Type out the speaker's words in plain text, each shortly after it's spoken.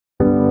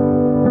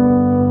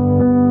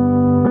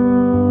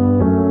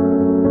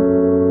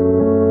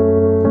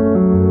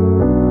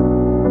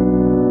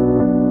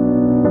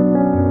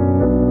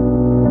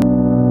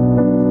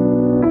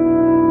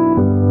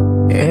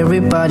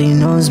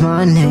knows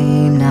my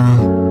name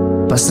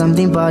now, but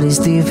something about it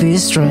still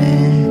feels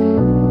strange.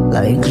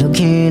 Like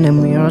looking in the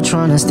mirror,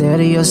 trying to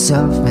stare at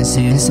yourself and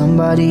seeing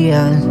somebody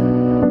else.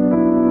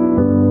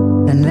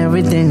 And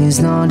everything is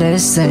not the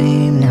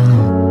same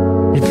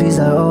now. It feels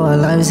like all our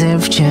lives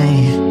have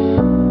changed.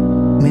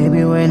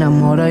 Maybe when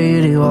I'm older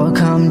it'll all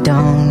come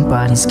down,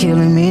 but it's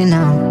killing me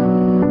now.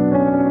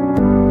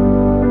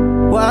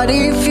 What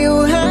if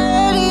you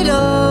had it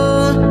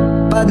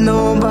all, but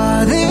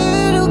nobody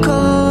to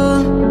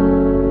call?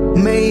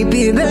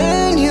 Maybe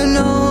then you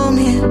know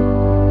me,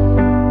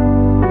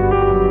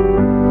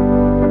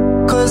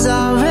 'cause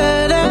I've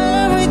had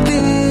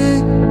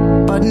everything,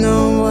 but no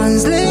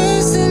one's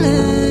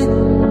listening,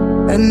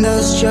 and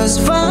that's just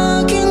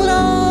fucking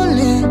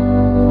lonely.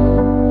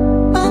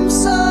 I'm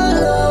so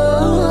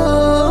lonely,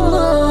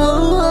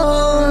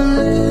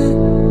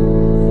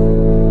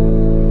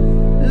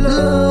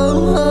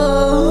 lonely.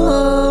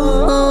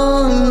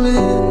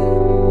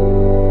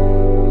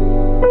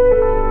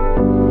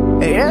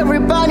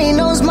 Everybody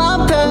knows my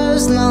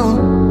past now,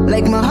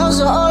 like my house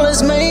are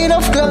always made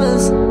of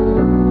glass.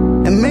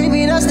 And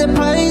maybe that's the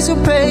price you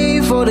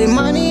pay for the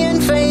money and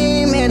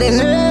fame at an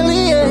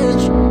early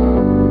age.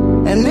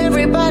 And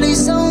everybody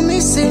saw me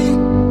sick,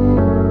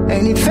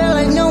 and it felt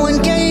like no one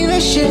gave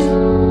a shit.